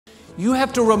You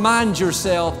have to remind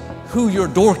yourself who your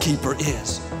doorkeeper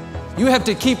is. You have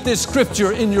to keep this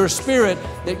scripture in your spirit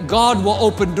that God will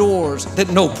open doors that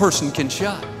no person can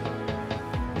shut.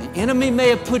 The enemy may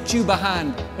have put you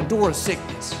behind a door of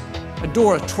sickness, a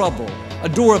door of trouble, a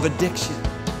door of addiction.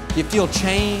 You feel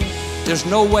chained, there's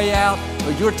no way out,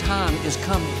 but your time is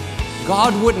coming.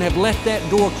 God wouldn't have let that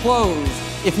door close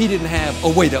if He didn't have a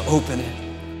way to open it.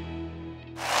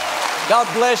 God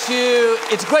bless you.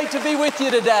 It's great to be with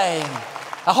you today.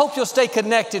 I hope you'll stay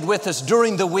connected with us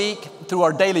during the week through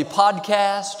our daily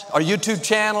podcast, our YouTube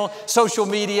channel, social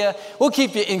media. We'll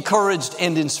keep you encouraged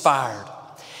and inspired.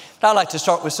 I'd like to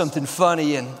start with something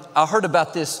funny. And I heard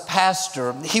about this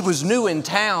pastor. He was new in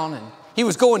town and he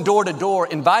was going door to door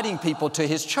inviting people to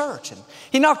his church. And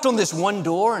he knocked on this one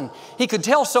door and he could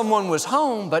tell someone was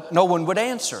home, but no one would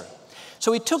answer.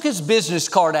 So he took his business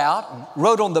card out and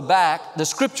wrote on the back the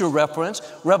scripture reference,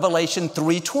 Revelation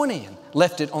 3:20, and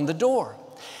left it on the door.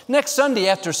 Next Sunday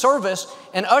after service,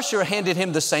 an usher handed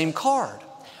him the same card.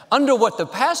 Under what the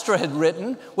pastor had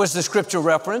written was the scripture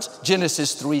reference,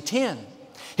 Genesis 3:10.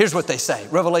 Here's what they say,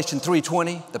 Revelation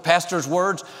 3:20, the pastor's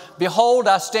words, "Behold,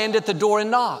 I stand at the door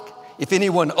and knock. If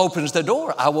anyone opens the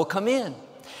door, I will come in."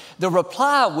 The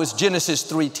reply was Genesis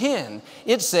 3:10.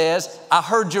 It says, "I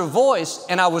heard your voice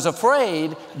and I was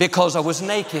afraid because I was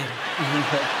naked."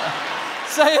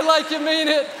 Say it like you mean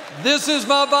it. This is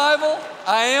my Bible.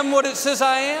 I am what it says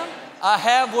I am. I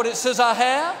have what it says I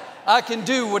have. I can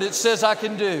do what it says I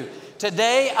can do.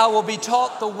 Today I will be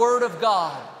taught the Word of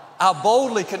God. I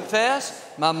boldly confess,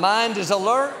 my mind is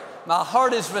alert, my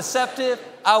heart is receptive.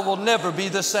 I will never be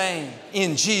the same.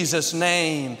 In Jesus'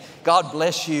 name, God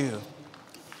bless you.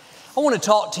 I want to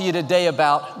talk to you today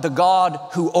about the God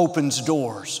who opens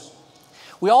doors.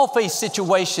 We all face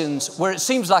situations where it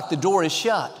seems like the door is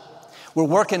shut. We're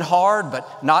working hard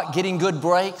but not getting good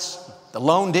breaks. The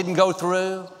loan didn't go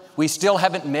through. We still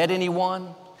haven't met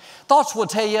anyone. Thoughts will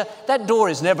tell you that door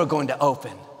is never going to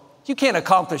open. You can't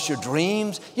accomplish your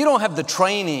dreams. You don't have the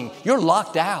training. You're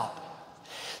locked out.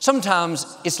 Sometimes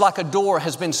it's like a door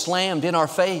has been slammed in our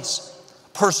face.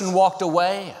 A person walked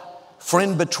away. A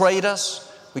friend betrayed us.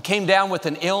 We came down with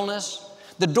an illness.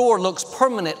 The door looks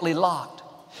permanently locked.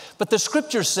 But the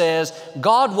scripture says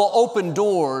God will open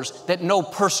doors that no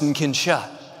person can shut.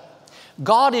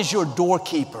 God is your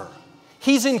doorkeeper.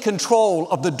 He's in control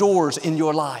of the doors in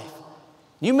your life.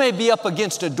 You may be up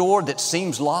against a door that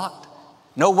seems locked.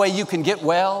 No way you can get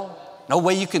well. No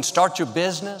way you can start your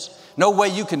business. No way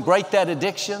you can break that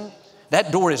addiction.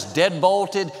 That door is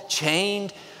deadbolted,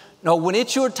 chained. No, when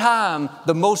it's your time,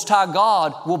 the Most High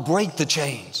God will break the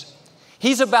chains.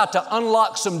 He's about to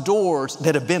unlock some doors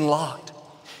that have been locked.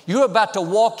 You're about to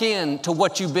walk into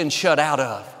what you've been shut out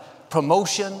of.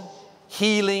 Promotion,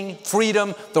 healing,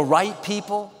 freedom, the right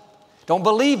people. Don't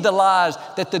believe the lies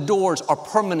that the doors are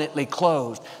permanently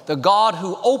closed. The God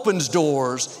who opens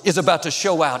doors is about to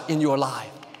show out in your life.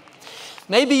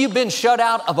 Maybe you've been shut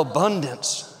out of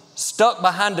abundance, stuck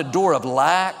behind a door of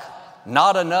lack,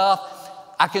 not enough.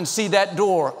 I can see that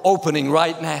door opening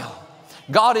right now.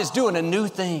 God is doing a new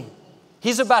thing.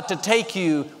 He's about to take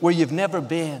you where you've never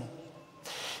been.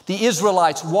 The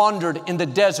Israelites wandered in the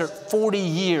desert 40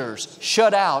 years,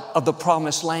 shut out of the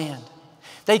promised land.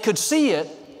 They could see it,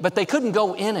 but they couldn't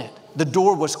go in it. The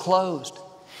door was closed.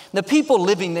 The people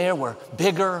living there were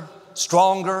bigger,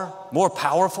 stronger, more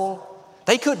powerful.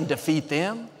 They couldn't defeat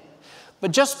them.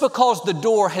 But just because the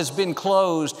door has been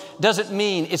closed doesn't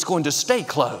mean it's going to stay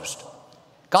closed.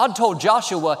 God told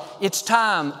Joshua, it's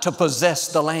time to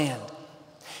possess the land.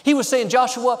 He was saying,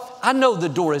 Joshua, I know the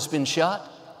door has been shut.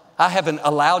 I haven't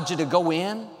allowed you to go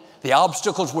in. The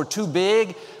obstacles were too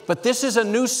big, but this is a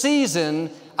new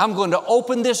season. I'm going to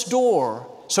open this door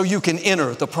so you can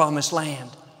enter the promised land.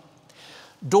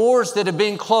 Doors that have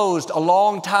been closed a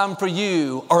long time for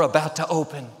you are about to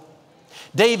open.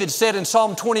 David said in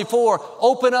Psalm 24,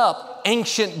 open up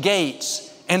ancient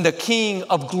gates and the King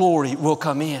of glory will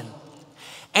come in.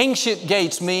 Ancient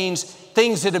gates means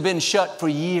things that have been shut for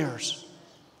years.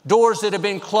 Doors that have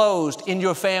been closed in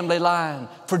your family line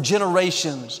for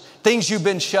generations. Things you've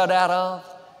been shut out of.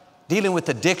 Dealing with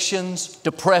addictions,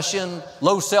 depression,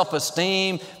 low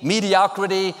self-esteem,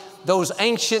 mediocrity. Those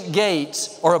ancient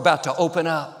gates are about to open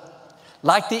up.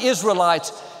 Like the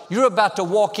Israelites, you're about to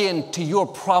walk into your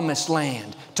promised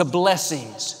land, to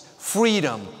blessings,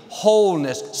 freedom,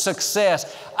 wholeness,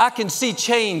 success. I can see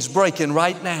chains breaking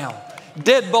right now.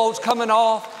 Deadbolts coming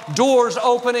off, doors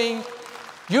opening.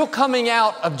 You're coming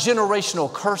out of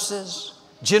generational curses,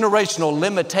 generational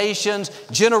limitations,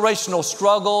 generational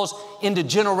struggles into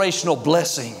generational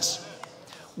blessings.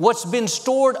 What's been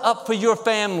stored up for your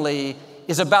family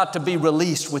is about to be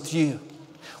released with you.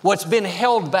 What's been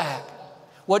held back,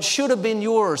 what should have been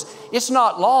yours, it's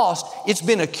not lost, it's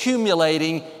been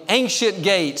accumulating. Ancient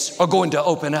gates are going to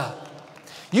open up.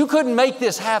 You couldn't make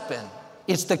this happen.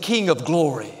 It's the King of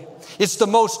glory. It's the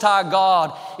Most High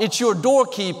God. It's your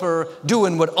doorkeeper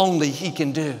doing what only He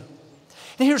can do.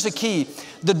 And here's the key.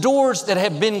 The doors that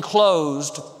have been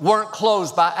closed weren't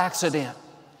closed by accident.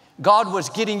 God was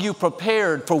getting you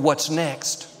prepared for what's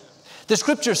next. The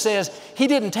scripture says He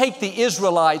didn't take the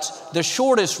Israelites the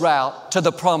shortest route to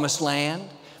the promised land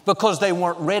because they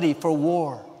weren't ready for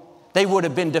war. They would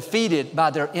have been defeated by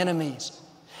their enemies.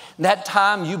 That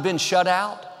time you've been shut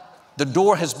out, the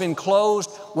door has been closed,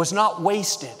 was not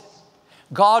wasted.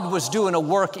 God was doing a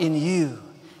work in you,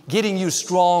 getting you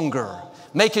stronger,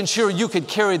 making sure you could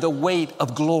carry the weight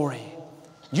of glory.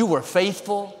 You were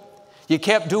faithful. You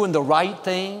kept doing the right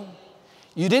thing.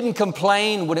 You didn't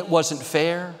complain when it wasn't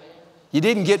fair. You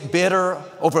didn't get bitter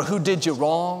over who did you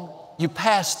wrong. You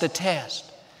passed the test.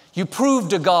 You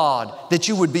proved to God that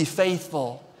you would be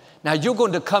faithful. Now you're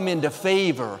going to come into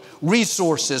favor,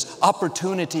 resources,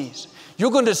 opportunities.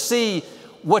 You're going to see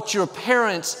what your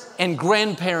parents and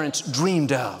grandparents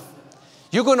dreamed of.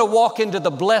 You're going to walk into the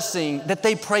blessing that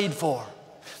they prayed for.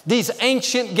 These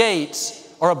ancient gates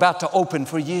are about to open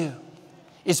for you.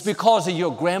 It's because of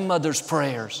your grandmother's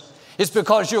prayers. It's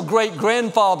because your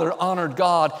great-grandfather honored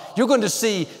God. You're going to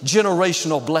see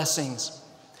generational blessings.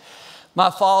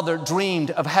 My father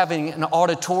dreamed of having an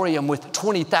auditorium with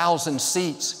 20,000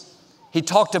 seats. He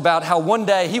talked about how one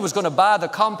day he was going to buy the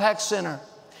Compaq Center.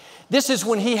 This is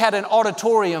when he had an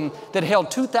auditorium that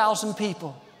held 2,000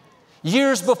 people.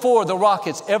 Years before the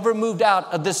Rockets ever moved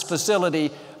out of this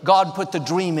facility, God put the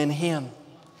dream in him.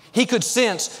 He could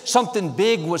sense something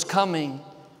big was coming,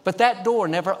 but that door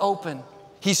never opened.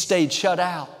 He stayed shut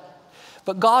out.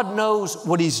 But God knows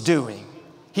what He's doing.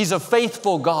 He's a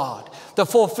faithful God. The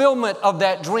fulfillment of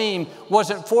that dream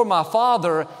wasn't for my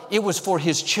father, it was for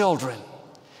his children.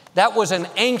 That was an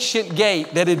ancient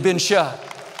gate that had been shut.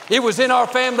 It was in our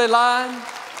family line.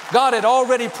 God had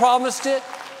already promised it.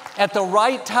 At the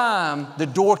right time, the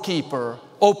doorkeeper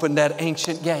opened that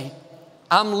ancient gate.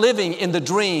 I'm living in the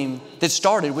dream that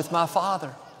started with my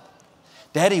father.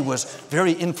 Daddy was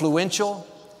very influential.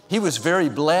 He was very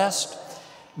blessed,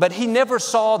 but he never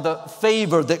saw the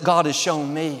favor that God has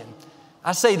shown me. And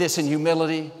I say this in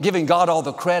humility, giving God all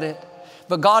the credit,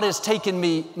 but God has taken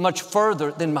me much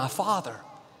further than my father.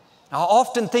 I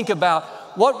often think about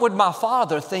what would my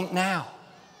father think now?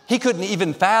 He couldn't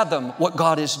even fathom what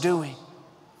God is doing.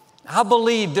 I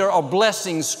believe there are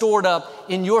blessings stored up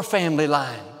in your family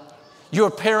line. Your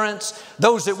parents,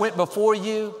 those that went before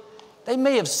you, they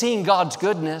may have seen God's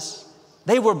goodness.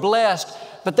 They were blessed,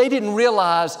 but they didn't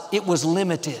realize it was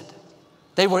limited.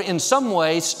 They were in some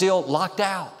way still locked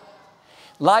out.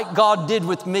 Like God did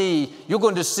with me, you're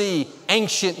going to see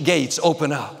ancient gates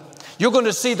open up. You're going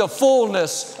to see the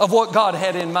fullness of what God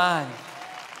had in mind.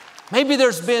 Maybe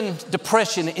there's been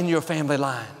depression in your family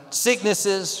line,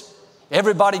 sicknesses,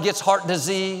 everybody gets heart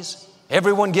disease,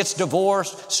 everyone gets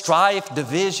divorced, strife,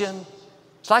 division.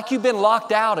 It's like you've been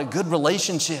locked out of good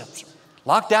relationships,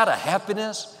 locked out of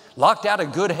happiness, locked out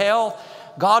of good health.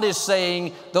 God is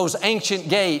saying those ancient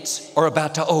gates are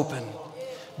about to open.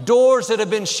 Doors that have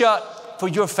been shut for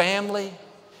your family,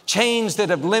 chains that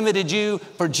have limited you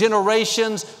for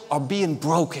generations are being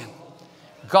broken.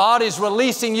 God is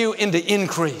releasing you into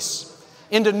increase,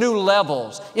 into new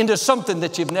levels, into something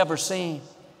that you've never seen.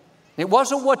 It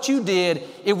wasn't what you did,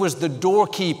 it was the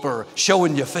doorkeeper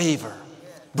showing you favor,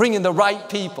 bringing the right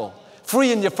people,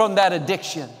 freeing you from that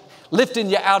addiction,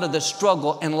 lifting you out of the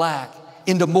struggle and lack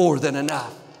into more than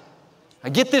enough.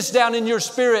 Now get this down in your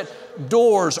spirit,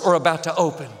 doors are about to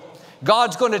open.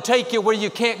 God's going to take you where you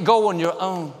can't go on your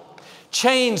own.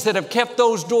 Chains that have kept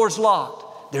those doors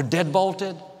locked, they're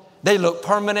deadbolted, they look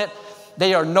permanent,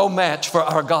 they are no match for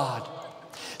our God.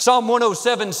 Psalm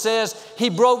 107 says, He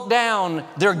broke down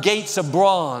their gates of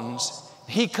bronze.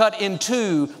 He cut in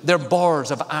two their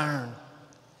bars of iron.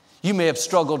 You may have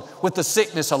struggled with the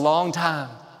sickness a long time.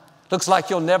 Looks like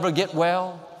you'll never get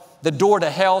well. The door to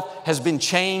health has been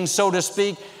chained, so to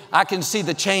speak. I can see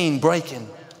the chain breaking.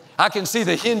 I can see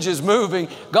the hinges moving.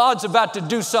 God's about to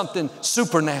do something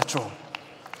supernatural.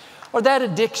 Or that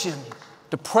addiction,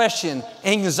 depression,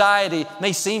 anxiety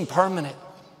may seem permanent.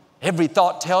 Every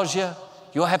thought tells you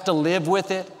you'll have to live with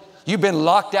it. You've been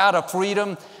locked out of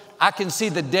freedom. I can see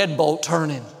the deadbolt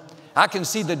turning. I can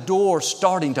see the door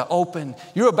starting to open.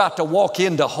 You're about to walk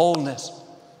into wholeness.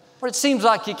 Or it seems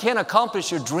like you can't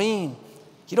accomplish your dream.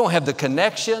 You don't have the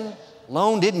connection.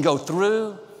 Loan didn't go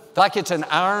through. like it's an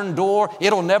iron door.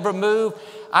 It'll never move.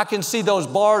 I can see those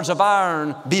bars of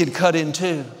iron being cut in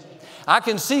two. I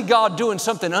can see God doing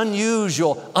something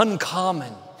unusual,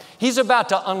 uncommon. He's about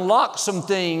to unlock some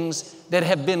things that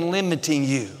have been limiting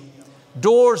you.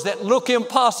 Doors that look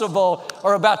impossible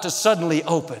are about to suddenly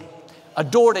open. A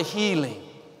door to healing,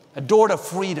 a door to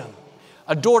freedom,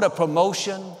 a door to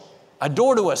promotion, a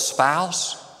door to a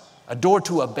spouse, a door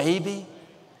to a baby.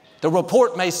 The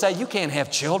report may say, you can't have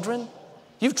children.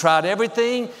 You've tried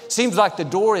everything. Seems like the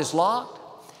door is locked.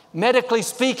 Medically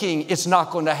speaking, it's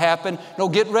not going to happen. No,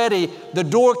 get ready. The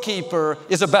doorkeeper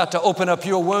is about to open up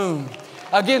your womb.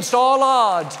 Against all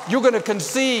odds, you're going to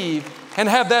conceive and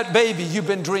have that baby you've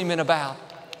been dreaming about.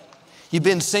 You've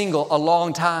been single a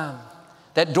long time.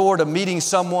 That door to meeting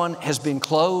someone has been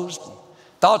closed.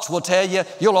 Thoughts will tell you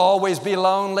you'll always be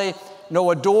lonely.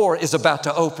 No, a door is about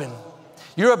to open.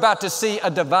 You're about to see a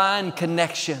divine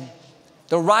connection.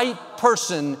 The right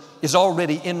person is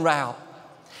already en route.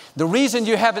 The reason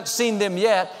you haven't seen them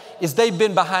yet is they've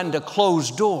been behind a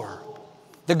closed door.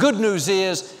 The good news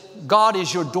is God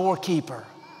is your doorkeeper.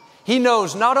 He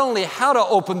knows not only how to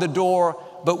open the door,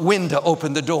 but when to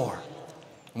open the door.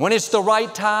 When it's the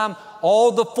right time,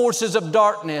 all the forces of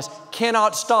darkness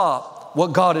cannot stop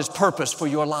what God has purposed for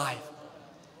your life.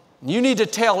 You need to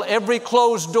tell every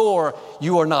closed door,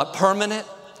 you are not permanent.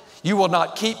 You will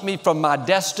not keep me from my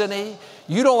destiny.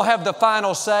 You don't have the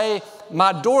final say.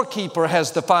 My doorkeeper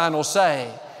has the final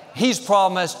say. He's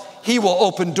promised He will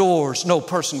open doors no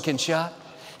person can shut.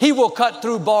 He will cut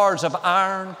through bars of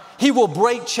iron. He will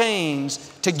break chains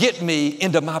to get me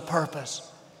into my purpose.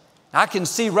 I can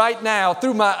see right now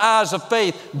through my eyes of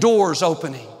faith, doors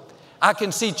opening. I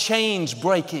can see chains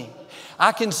breaking.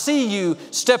 I can see you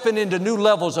stepping into new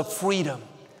levels of freedom,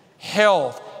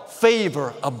 health,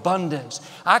 favor, abundance.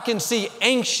 I can see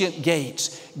ancient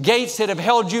gates, gates that have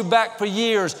held you back for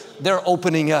years, they're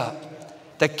opening up.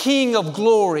 The King of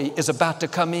Glory is about to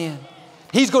come in.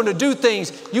 He's going to do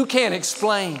things you can't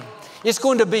explain. It's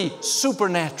going to be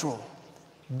supernatural.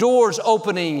 Doors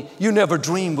opening you never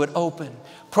dreamed would open.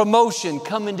 Promotion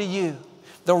coming to you.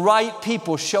 The right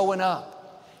people showing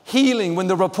up. Healing when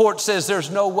the report says there's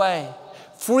no way.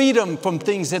 Freedom from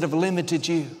things that have limited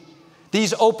you.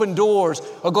 These open doors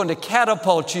are going to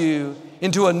catapult you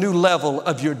into a new level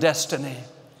of your destiny.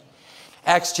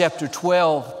 Acts chapter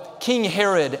 12, King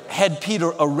Herod had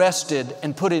Peter arrested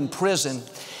and put in prison.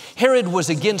 Herod was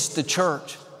against the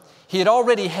church. He had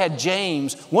already had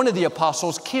James, one of the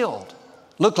apostles, killed.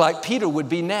 Looked like Peter would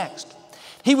be next.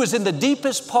 He was in the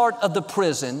deepest part of the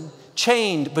prison,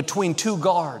 chained between two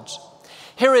guards.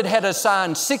 Herod had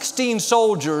assigned 16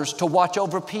 soldiers to watch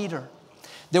over Peter.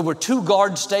 There were 2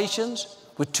 guard stations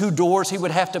with 2 doors he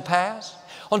would have to pass.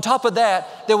 On top of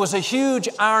that, there was a huge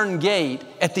iron gate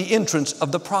at the entrance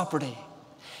of the property.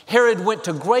 Herod went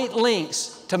to great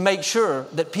lengths to make sure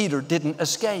that Peter didn't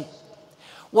escape.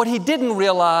 What he didn't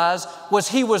realize was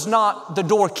he was not the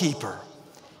doorkeeper.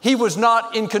 He was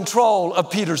not in control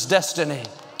of Peter's destiny.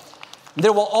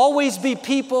 There will always be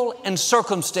people and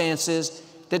circumstances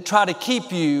that try to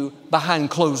keep you behind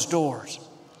closed doors.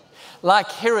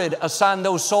 Like Herod assigned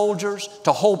those soldiers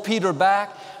to hold Peter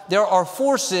back, there are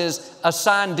forces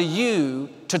assigned to you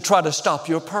to try to stop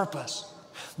your purpose.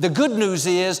 The good news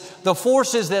is the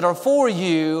forces that are for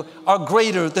you are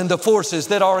greater than the forces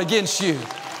that are against you.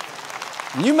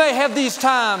 You may have these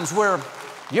times where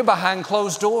you're behind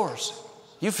closed doors.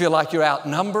 You feel like you're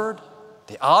outnumbered.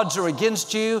 The odds are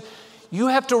against you. You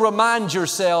have to remind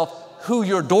yourself who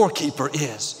your doorkeeper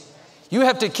is. You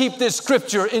have to keep this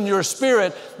scripture in your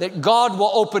spirit that God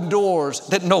will open doors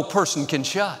that no person can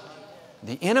shut.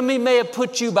 The enemy may have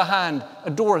put you behind a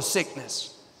door of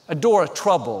sickness, a door of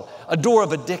trouble, a door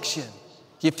of addiction.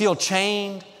 You feel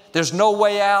chained. There's no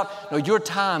way out. No, your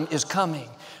time is coming.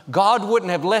 God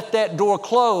wouldn't have let that door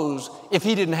close if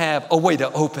He didn't have a way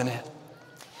to open it.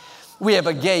 We have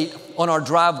a gate on our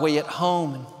driveway at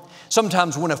home.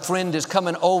 Sometimes when a friend is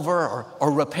coming over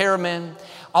or repairman,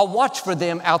 I'll watch for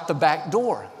them out the back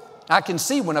door. I can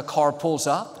see when a car pulls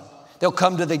up. They'll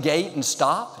come to the gate and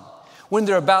stop. When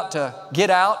they're about to get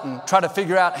out and try to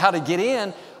figure out how to get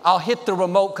in, I'll hit the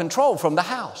remote control from the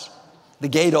house. The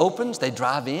gate opens, they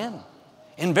drive in.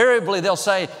 Invariably, they'll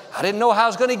say, I didn't know how I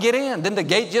was going to get in. Then the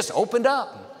gate just opened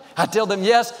up. I tell them,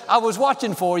 yes, I was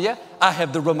watching for you. I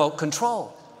have the remote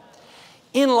control.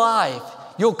 In life,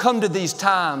 you'll come to these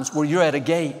times where you're at a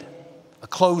gate, a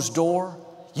closed door.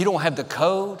 You don't have the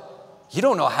code. You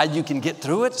don't know how you can get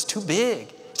through it. It's too big.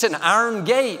 It's an iron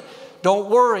gate. Don't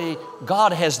worry,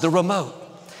 God has the remote.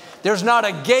 There's not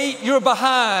a gate you're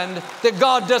behind that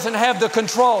God doesn't have the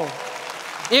control.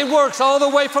 It works all the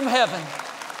way from heaven.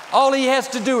 All he has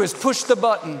to do is push the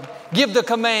button, give the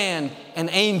command, and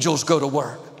angels go to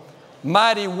work.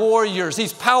 Mighty warriors,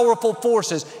 these powerful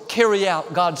forces carry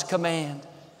out God's command.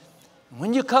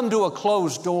 When you come to a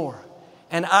closed door,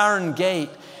 an iron gate,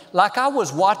 like I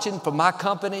was watching for my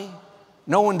company,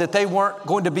 knowing that they weren't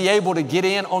going to be able to get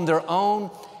in on their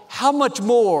own, how much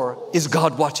more is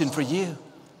God watching for you?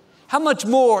 How much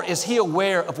more is He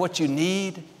aware of what you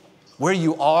need, where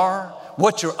you are,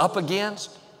 what you're up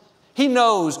against? He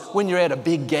knows when you're at a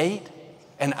big gate,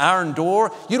 an iron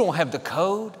door, you don't have the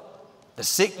code, the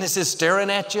sickness is staring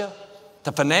at you,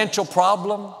 the financial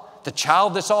problem, the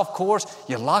child that's off course,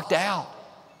 you're locked out.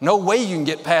 No way you can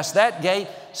get past that gate.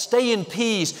 Stay in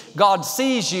peace. God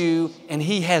sees you and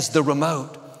He has the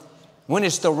remote. When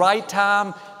it's the right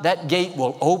time, that gate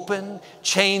will open,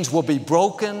 chains will be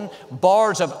broken,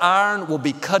 bars of iron will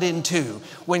be cut in two.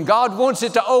 When God wants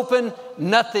it to open,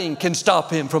 nothing can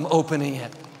stop Him from opening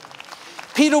it.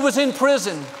 Peter was in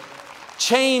prison,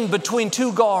 chained between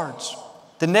two guards.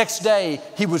 The next day,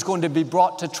 he was going to be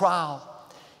brought to trial.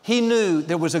 He knew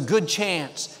there was a good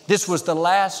chance this was the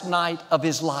last night of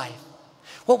his life.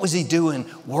 What was he doing?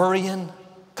 Worrying,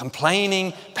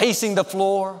 complaining, pacing the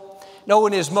floor? No,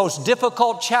 in his most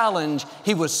difficult challenge,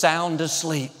 he was sound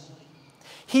asleep.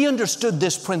 He understood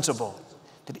this principle,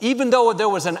 that even though there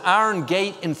was an iron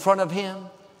gate in front of him,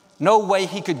 no way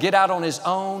he could get out on his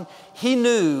own, he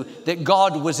knew that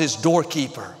God was his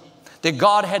doorkeeper, that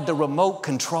God had the remote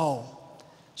control.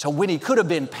 So when he could have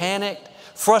been panicked,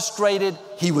 frustrated,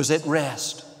 he was at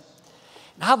rest.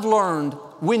 And I've learned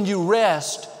when you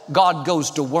rest, God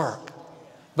goes to work.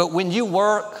 But when you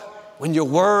work, when you're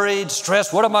worried,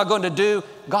 stressed, what am I going to do?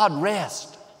 God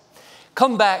rests.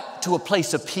 Come back to a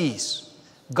place of peace.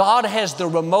 God has the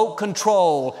remote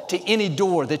control to any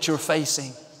door that you're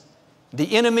facing.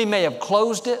 The enemy may have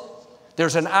closed it.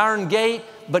 There's an iron gate,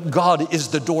 but God is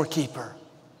the doorkeeper.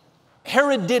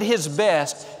 Herod did his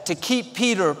best to keep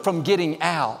Peter from getting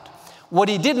out. What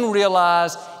he didn't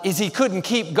realize is he couldn't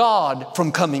keep God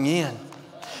from coming in.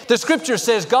 The scripture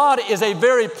says God is a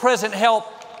very present help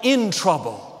in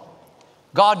trouble.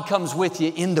 God comes with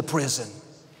you in the prison,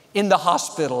 in the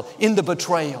hospital, in the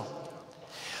betrayal.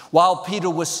 While Peter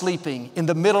was sleeping in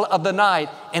the middle of the night,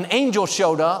 an angel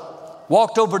showed up,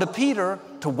 walked over to Peter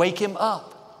to wake him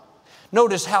up.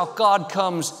 Notice how God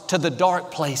comes to the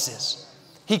dark places.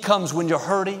 He comes when you're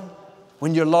hurting,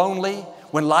 when you're lonely,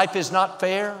 when life is not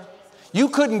fair. You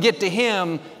couldn't get to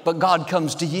Him, but God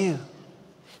comes to you.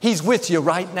 He's with you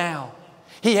right now.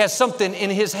 He has something in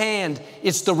His hand.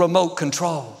 It's the remote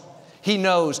control. He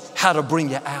knows how to bring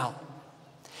you out.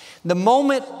 The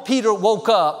moment Peter woke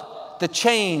up, the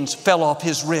chains fell off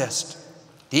his wrist.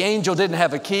 The angel didn't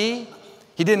have a key.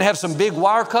 He didn't have some big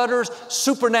wire cutters.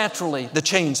 Supernaturally, the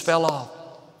chains fell off.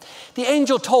 The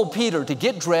angel told Peter to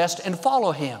get dressed and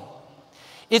follow him.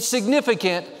 It's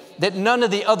significant that none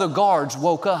of the other guards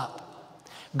woke up.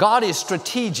 God is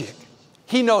strategic.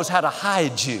 He knows how to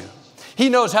hide you. He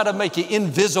knows how to make you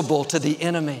invisible to the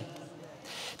enemy.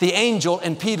 The angel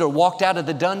and Peter walked out of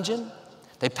the dungeon.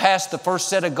 They passed the first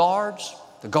set of guards.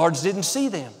 The guards didn't see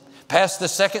them. Passed the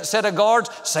second set of guards,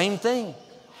 same thing.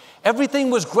 Everything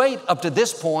was great up to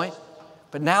this point,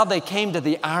 but now they came to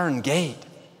the iron gate.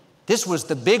 This was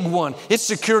the big one. It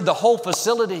secured the whole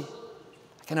facility.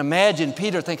 I can imagine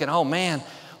Peter thinking, oh man,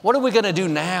 what are we going to do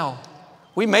now?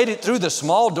 We made it through the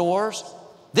small doors.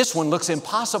 This one looks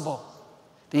impossible.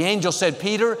 The angel said,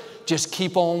 Peter, just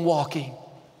keep on walking.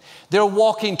 They're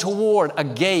walking toward a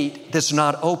gate that's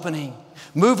not opening,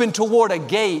 moving toward a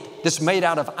gate that's made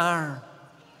out of iron.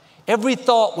 Every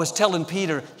thought was telling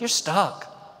Peter, you're stuck.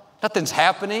 Nothing's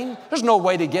happening. There's no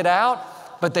way to get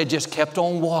out. But they just kept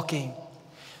on walking.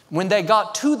 When they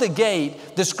got to the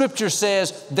gate, the scripture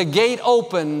says the gate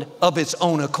opened of its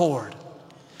own accord.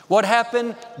 What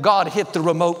happened? God hit the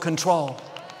remote control.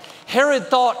 Herod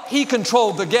thought he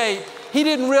controlled the gate. He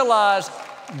didn't realize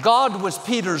God was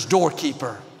Peter's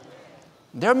doorkeeper.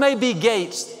 There may be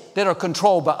gates that are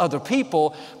controlled by other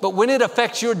people, but when it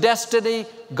affects your destiny,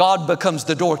 God becomes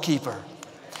the doorkeeper.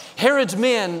 Herod's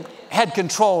men had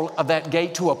control of that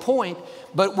gate to a point,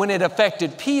 but when it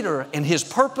affected Peter and his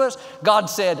purpose, God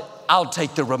said, I'll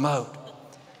take the remote.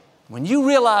 When you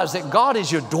realize that God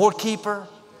is your doorkeeper,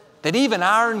 that even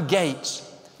iron gates,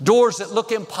 doors that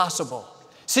look impossible,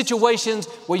 situations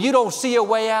where you don't see a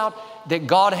way out, that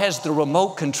God has the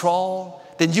remote control,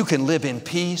 then you can live in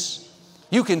peace.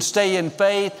 You can stay in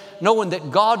faith, knowing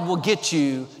that God will get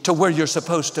you to where you're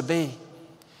supposed to be.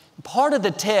 Part of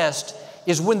the test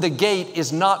is when the gate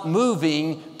is not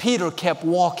moving, Peter kept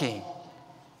walking.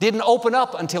 Didn't open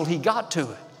up until he got to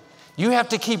it. You have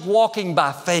to keep walking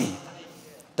by faith.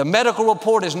 The medical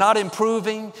report is not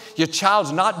improving. Your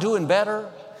child's not doing better.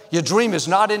 Your dream is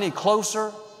not any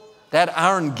closer. That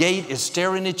iron gate is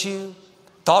staring at you.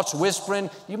 Thoughts whispering,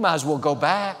 you might as well go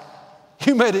back.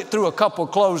 You made it through a couple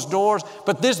closed doors,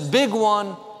 but this big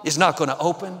one is not going to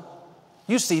open.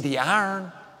 You see the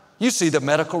iron. You see the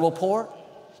medical report.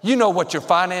 You know what your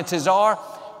finances are.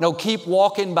 No, keep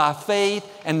walking by faith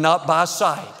and not by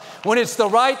sight. When it's the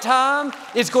right time,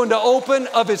 it's going to open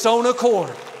of its own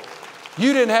accord.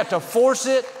 You didn't have to force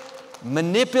it,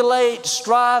 manipulate,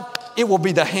 strive. It will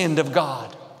be the hand of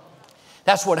God.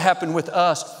 That's what happened with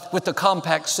us, with the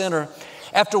Compact Center.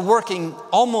 After working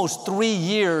almost 3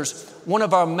 years, one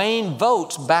of our main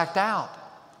votes backed out.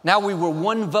 Now we were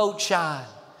 1 vote shy.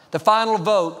 The final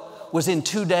vote was in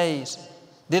 2 days.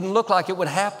 Didn't look like it would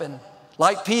happen.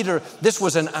 Like Peter, this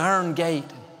was an iron gate.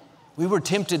 We were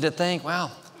tempted to think,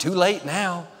 well, too late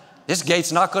now. This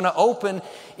gate's not going to open.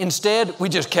 Instead, we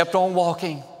just kept on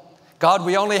walking. God,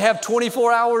 we only have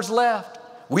 24 hours left.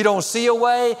 We don't see a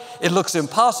way. It looks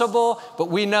impossible, but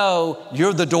we know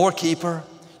you're the doorkeeper.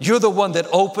 You're the one that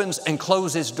opens and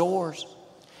closes doors.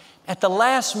 At the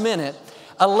last minute,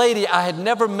 a lady I had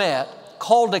never met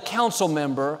called a council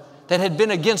member that had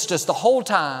been against us the whole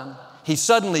time. He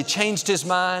suddenly changed his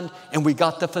mind and we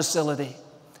got the facility.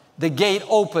 The gate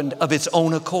opened of its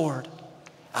own accord.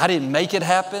 I didn't make it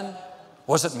happen.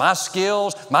 Wasn't my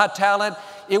skills, my talent.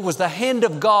 It was the hand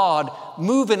of God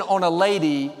moving on a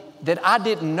lady that I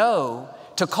didn't know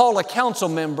to call a council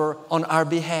member on our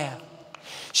behalf.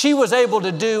 She was able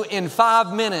to do in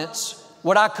 5 minutes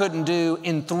what I couldn't do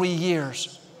in 3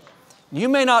 years. You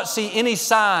may not see any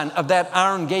sign of that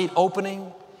iron gate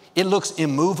opening. It looks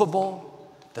immovable.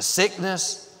 The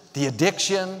sickness, the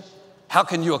addiction. How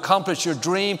can you accomplish your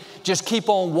dream? Just keep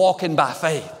on walking by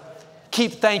faith.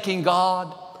 Keep thanking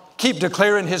God. Keep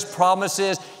declaring His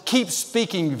promises. Keep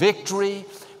speaking victory.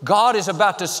 God is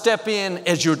about to step in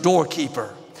as your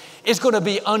doorkeeper. It's going to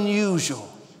be unusual.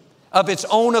 Of its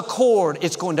own accord,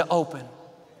 it's going to open.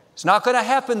 It's not going to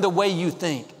happen the way you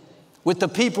think, with the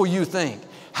people you think,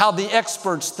 how the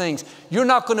experts think. You're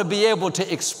not going to be able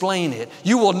to explain it.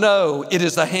 You will know it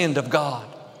is the hand of God.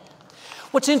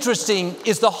 What's interesting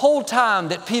is the whole time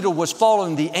that Peter was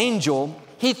following the angel,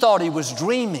 he thought he was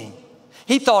dreaming.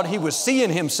 He thought he was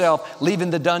seeing himself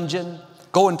leaving the dungeon,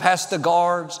 going past the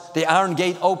guards, the iron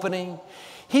gate opening.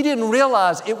 He didn't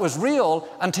realize it was real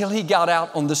until he got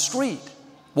out on the street,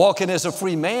 walking as a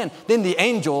free man. Then the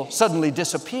angel suddenly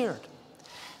disappeared.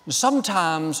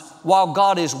 Sometimes while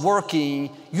God is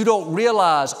working, you don't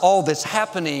realize all that's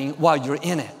happening while you're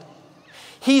in it.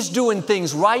 He's doing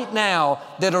things right now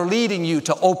that are leading you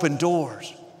to open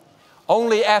doors.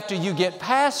 Only after you get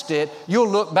past it, you'll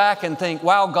look back and think,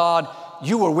 wow, God,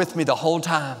 you were with me the whole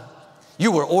time.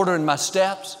 You were ordering my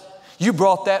steps. You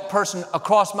brought that person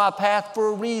across my path for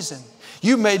a reason.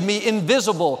 You made me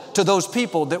invisible to those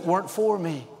people that weren't for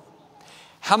me.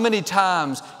 How many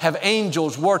times have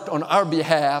angels worked on our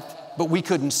behalf, but we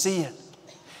couldn't see it?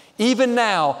 Even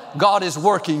now, God is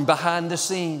working behind the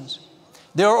scenes.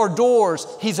 There are doors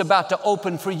He's about to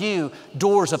open for you,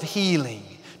 doors of healing,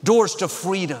 doors to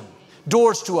freedom,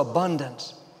 doors to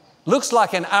abundance. Looks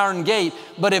like an iron gate,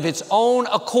 but of its own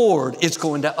accord, it's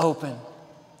going to open.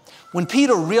 When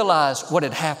Peter realized what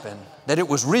had happened, that it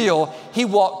was real, he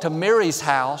walked to Mary's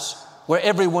house where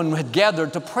everyone had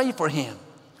gathered to pray for him.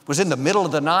 It was in the middle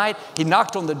of the night. He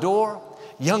knocked on the door.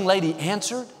 A young lady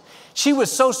answered. She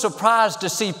was so surprised to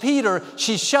see Peter,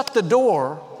 she shut the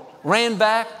door, ran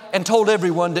back, and told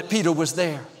everyone that Peter was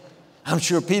there. I'm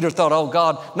sure Peter thought, oh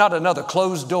God, not another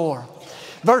closed door.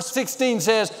 Verse 16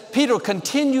 says, Peter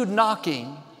continued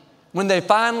knocking. When they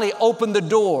finally opened the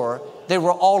door, they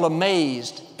were all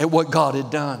amazed at what God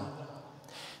had done.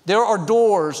 There are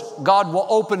doors God will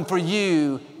open for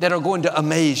you that are going to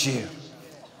amaze you.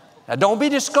 Now, don't be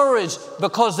discouraged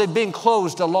because they've been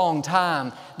closed a long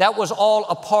time. That was all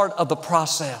a part of the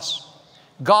process.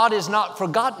 God has not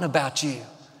forgotten about you.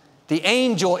 The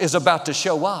angel is about to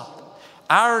show up.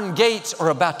 Iron gates are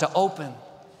about to open.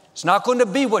 It's not going to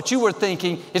be what you were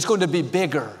thinking. It's going to be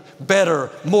bigger,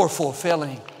 better, more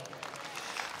fulfilling.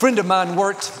 A friend of mine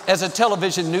worked as a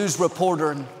television news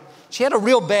reporter, and she had a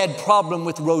real bad problem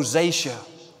with rosacea.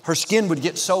 Her skin would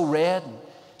get so red.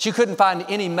 She couldn't find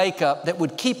any makeup that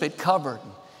would keep it covered.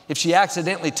 If she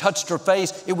accidentally touched her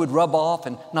face, it would rub off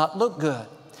and not look good.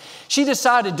 She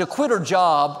decided to quit her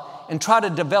job and try to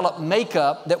develop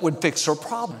makeup that would fix her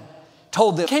problem.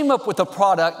 Came up with a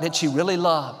product that she really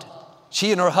loved.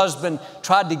 She and her husband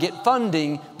tried to get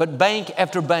funding, but bank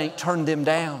after bank turned them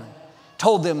down.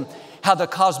 Told them how the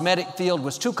cosmetic field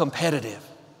was too competitive,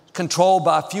 controlled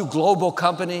by a few global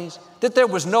companies. that there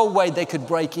was no way they could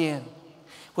break in.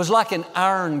 It was like an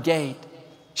iron gate.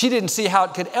 She didn't see how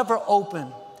it could ever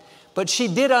open, but she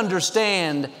did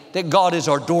understand that God is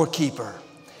our doorkeeper,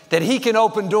 that He can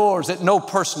open doors that no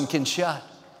person can shut.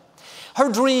 Her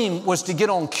dream was to get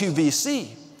on QVC,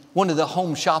 one of the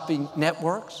home shopping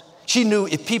networks. She knew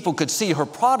if people could see her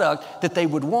product that they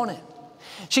would want it.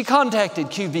 She contacted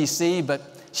QVC, but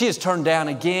she is turned down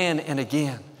again and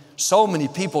again. So many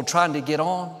people trying to get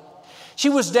on. She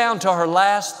was down to her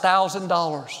last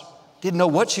 $1,000. Didn't know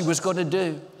what she was going to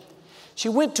do. She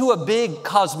went to a big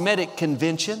cosmetic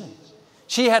convention.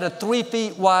 She had a 3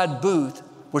 feet wide booth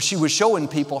where she was showing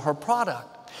people her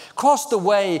product. Across the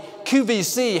way,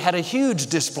 QVC had a huge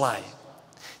display.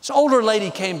 This older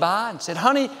lady came by and said,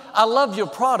 "Honey, I love your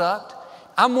product.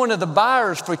 I'm one of the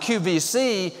buyers for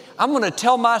QVC. I'm going to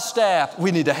tell my staff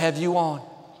we need to have you on."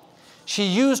 She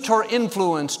used her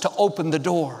influence to open the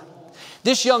door.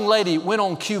 This young lady went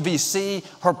on QVC.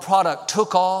 Her product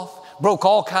took off, broke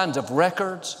all kinds of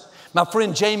records. My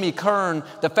friend Jamie Kern,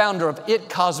 the founder of IT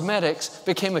Cosmetics,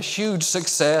 became a huge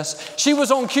success. She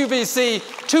was on QVC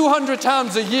 200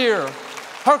 times a year.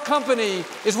 Her company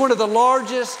is one of the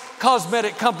largest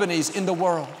cosmetic companies in the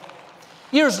world.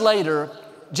 Years later,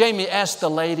 Jamie asked the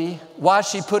lady why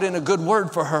she put in a good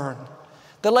word for her.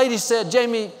 The lady said,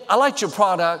 "Jamie, I liked your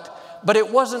product, but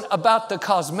it wasn't about the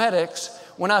cosmetics.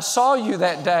 When I saw you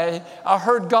that day, I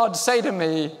heard God say to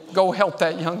me, go help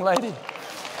that young lady."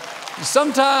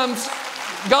 Sometimes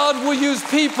God will use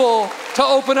people to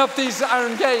open up these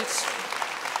iron gates.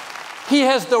 He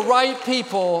has the right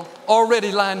people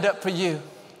already lined up for you.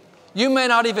 You may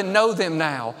not even know them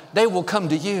now. They will come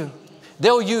to you.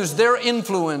 They'll use their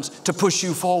influence to push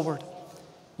you forward.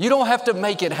 You don't have to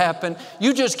make it happen.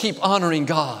 You just keep honoring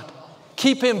God.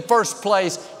 Keep Him first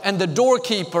place, and the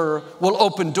doorkeeper will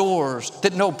open doors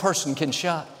that no person can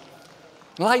shut.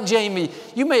 Like Jamie,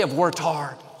 you may have worked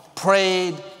hard,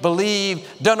 prayed, believed,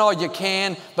 done all you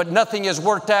can, but nothing has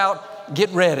worked out. Get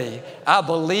ready. I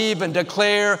believe and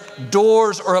declare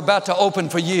doors are about to open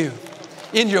for you.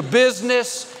 In your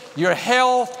business, your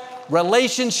health,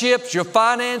 relationships, your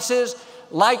finances.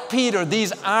 Like Peter,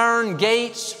 these iron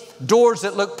gates, doors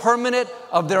that look permanent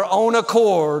of their own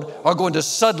accord, are going to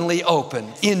suddenly open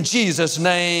in Jesus'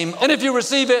 name. And if you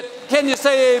receive it, can you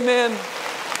say amen?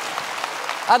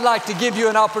 I'd like to give you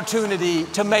an opportunity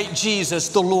to make Jesus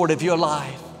the Lord of your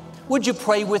life. Would you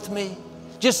pray with me?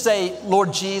 Just say,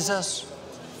 "Lord Jesus,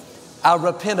 I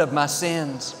repent of my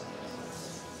sins.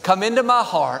 Come into my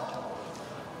heart.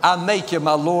 I make you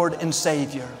my Lord and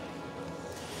Savior."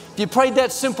 If you prayed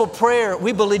that simple prayer,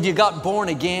 we believe you got born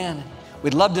again.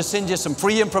 We'd love to send you some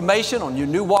free information on your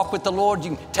new walk with the Lord.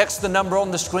 You can text the number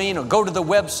on the screen or go to the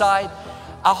website.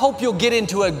 I hope you'll get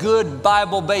into a good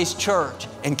Bible-based church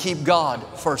and keep God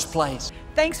first place.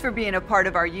 Thanks for being a part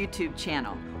of our YouTube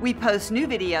channel. We post new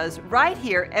videos right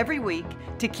here every week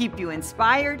to keep you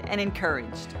inspired and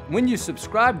encouraged. When you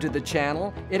subscribe to the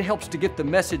channel, it helps to get the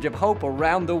message of hope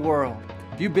around the world.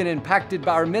 If you've been impacted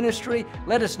by our ministry,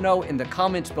 let us know in the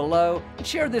comments below and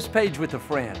share this page with a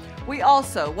friend. We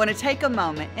also want to take a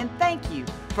moment and thank you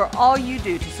for all you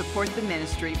do to support the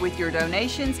ministry with your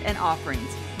donations and offerings.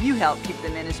 You help keep the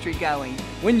ministry going.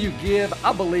 When you give,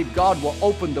 I believe God will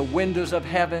open the windows of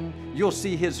heaven. You'll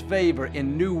see His favor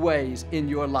in new ways in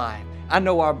your life. I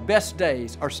know our best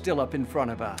days are still up in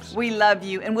front of us. We love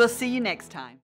you, and we'll see you next time.